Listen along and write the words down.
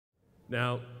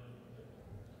Now,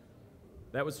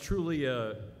 that was truly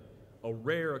a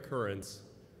rare occurrence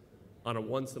on a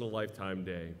once-in-a-lifetime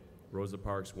day, Rosa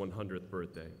Parks' 100th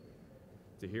birthday.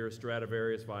 To hear a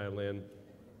Stradivarius violin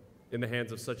in the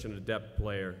hands of such an adept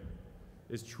player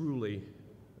is truly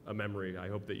a memory I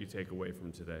hope that you take away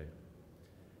from today.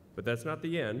 But that's not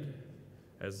the end.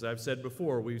 As I've said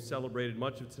before, we've celebrated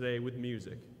much of today with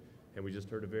music, and we just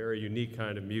heard a very unique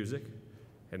kind of music,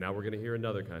 and now we're going to hear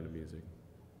another kind of music.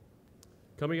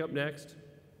 Coming up next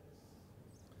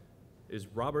is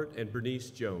Robert and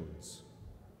Bernice Jones.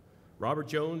 Robert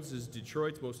Jones is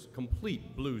Detroit's most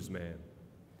complete blues man.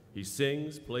 He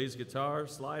sings, plays guitar,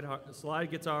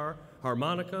 slide guitar,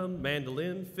 harmonica,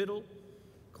 mandolin, fiddle,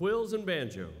 quills, and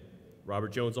banjo.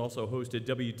 Robert Jones also hosted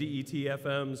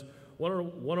WDET-FM's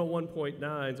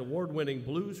 101.9's award-winning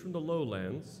Blues from the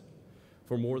Lowlands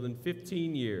for more than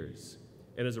 15 years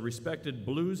and is a respected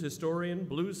blues historian,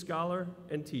 blues scholar,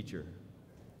 and teacher.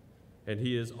 And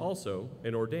he is also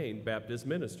an ordained Baptist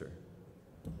minister.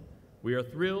 We are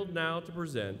thrilled now to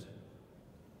present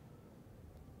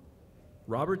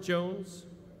Robert Jones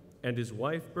and his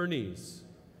wife Bernice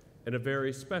in a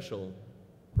very special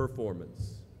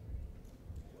performance.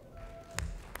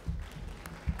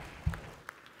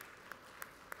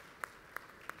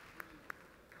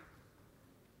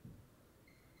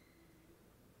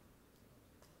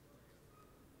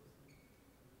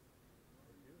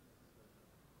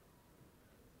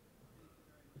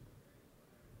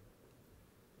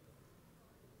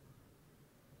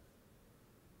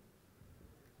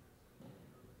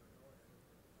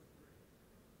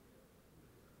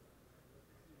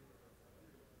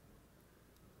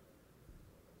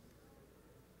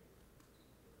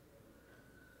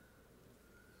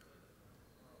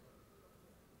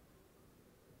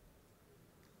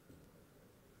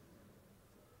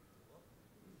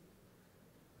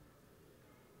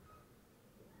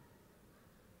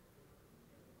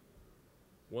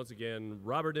 Once again,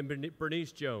 Robert and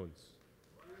Bernice Jones.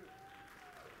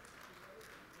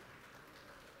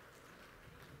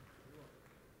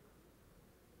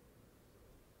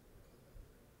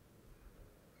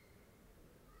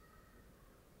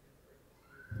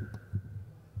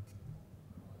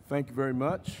 Thank you very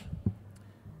much.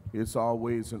 It's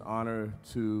always an honor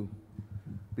to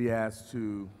be asked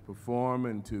to perform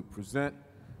and to present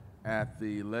at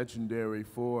the legendary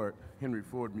Henry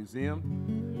Ford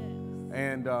Museum.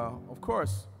 And of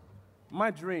course,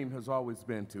 my dream has always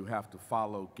been to have to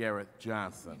follow Gareth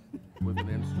Johnson with an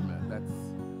instrument. That's,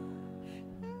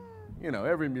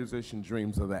 every musician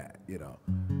dreams of that,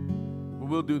 But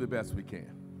we'll do the best we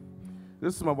can.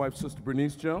 This is my wife, Sister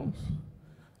Bernice Jones,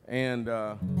 and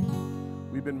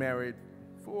we've been married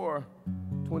for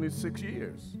 26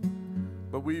 years.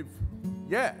 But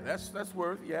that's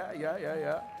worth,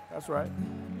 that's right.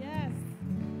 Yes.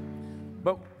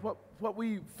 But what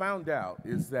we found out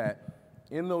is that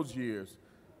in those years,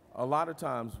 a lot of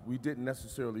times we didn't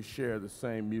necessarily share the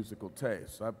same musical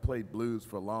taste. I played blues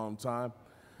for a long time,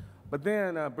 but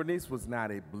then Bernice was not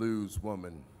a blues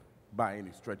woman by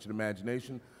any stretch of the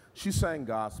imagination. She sang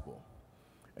gospel.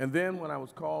 And then when I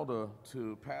was called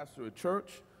to pastor a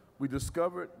church, we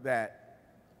discovered that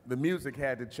the music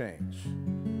had to change.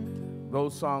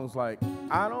 Those songs like,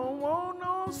 I don't want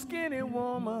no skinny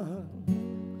woman,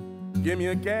 give me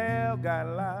a gal, got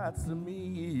lots of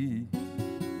me.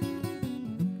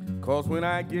 'Cause when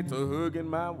I get to hugging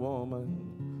my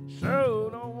woman,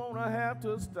 sure don't wanna have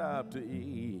to stop to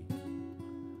eat.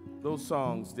 Those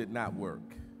songs did not work.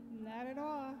 Not at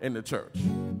all. In the church.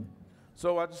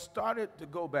 So I started to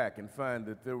go back and find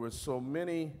that there were so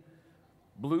many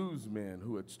blues men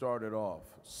who had started off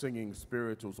singing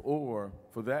spirituals, or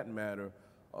for that matter,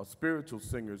 spiritual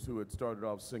singers who had started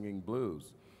off singing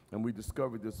blues. And we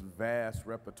discovered this vast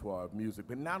repertoire of music.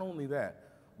 But not only that,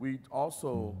 we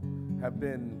also have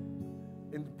been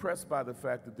impressed by the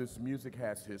fact that this music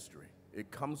has history.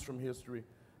 It comes from history,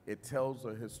 it tells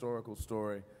a historical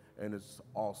story, and it's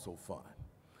also fun.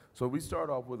 So we start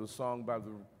off with a song by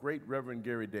the great Reverend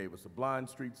Gary Davis, a blind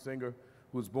street singer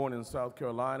who was born in South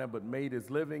Carolina but made his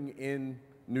living in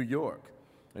New York.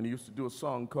 And he used to do a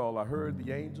song called I Heard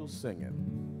the Angels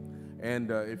Singing.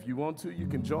 And if you want to, you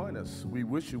can join us. We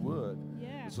wish you would.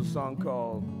 Yeah. It's a song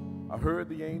called I Heard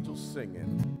the Angels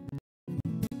Singing.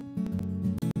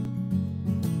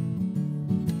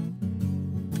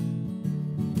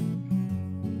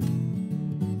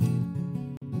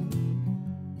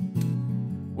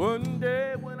 One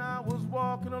day when I was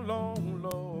walking along,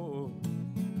 Lord,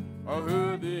 I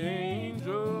heard the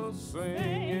angels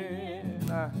singing.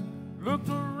 I looked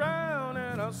around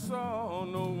and I saw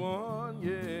no one,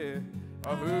 yeah.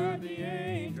 I heard the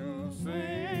angels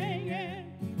singing.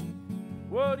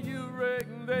 What you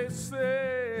reckon they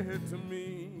said to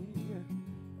me?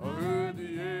 I heard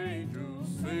the angels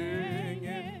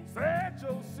singing, said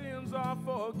your sins are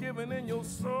forgiven and your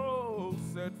soul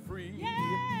set free.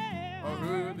 Yeah. I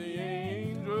heard the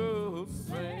angels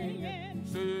singing,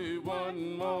 say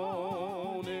one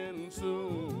morning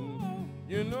soon.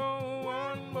 You know,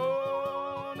 one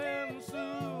morning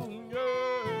soon,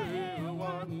 yeah,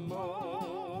 one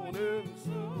morning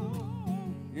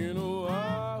soon. You know,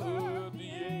 I heard the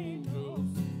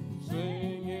angels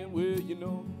singing. Well, you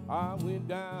know, I went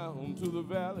down to the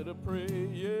valley to pray,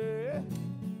 yeah.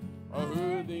 I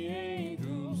heard the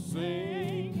angels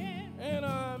sing, and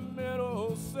I met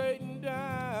old Satan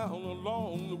down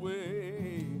along the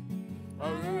way. I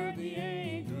heard the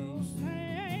angels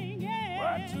sing.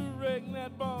 What you reckon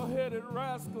that bald-headed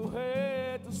rascal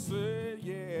had to say?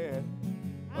 Yeah,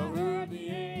 I heard the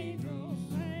angels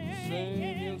sing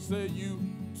and say, you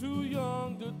too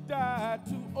young to die,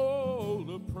 too old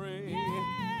to pray.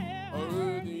 I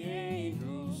heard the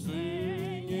angels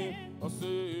singing. I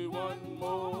say one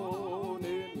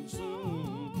morning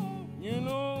soon. You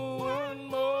know, one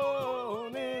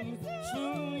morning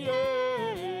soon,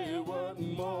 yeah,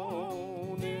 one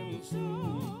morning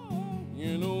soon.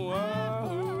 You know, I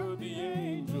heard the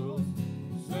angels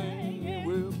singing.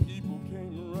 Well, people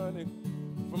came running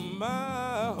from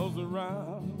miles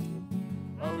around.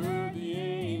 I heard the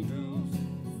angels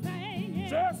singing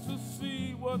just to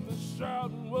see what the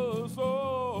shouting was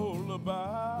all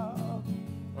about.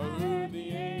 I heard the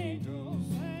angels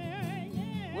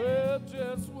singing. Well,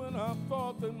 just when I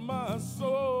thought that my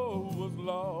soul was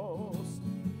lost,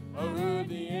 I heard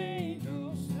the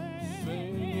angels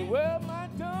singing. Well, my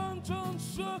dungeon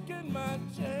shook and my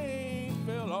chain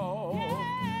fell off.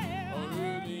 I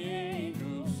heard the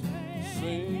angels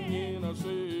singing. I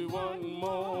say one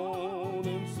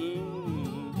morning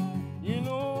soon. You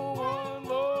know, one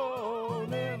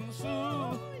morning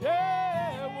soon.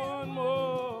 Yeah, one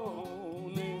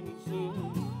morning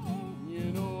soon.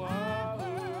 You know, I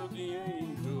heard the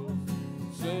angels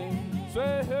sing.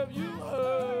 Say, have you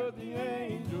heard the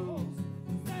angels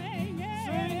sing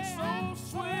so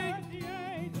sweet?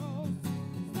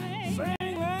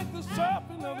 Sing like the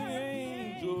chopping of the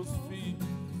angels' feet.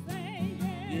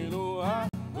 You know, I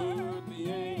heard the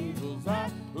angels, I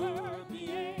heard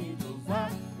the angels, I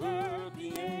heard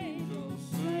the angels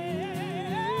sing.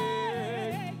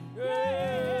 Yeah.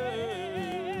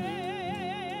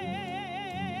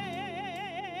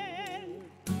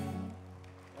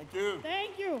 Thank you.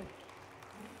 Thank you.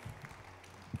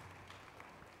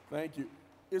 Thank you.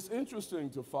 It's interesting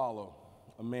to follow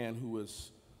a man who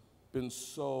has been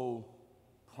so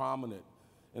prominent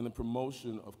in the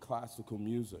promotion of classical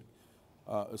music,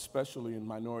 especially in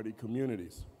minority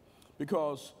communities.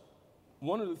 Because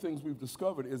one of the things we've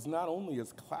discovered is not only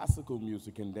is classical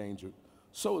music endangered,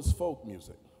 so is folk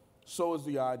music. So is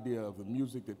the idea of the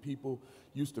music that people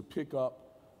used to pick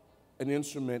up an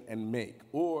instrument and make,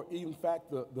 or in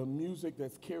fact, the music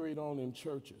that's carried on in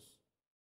churches.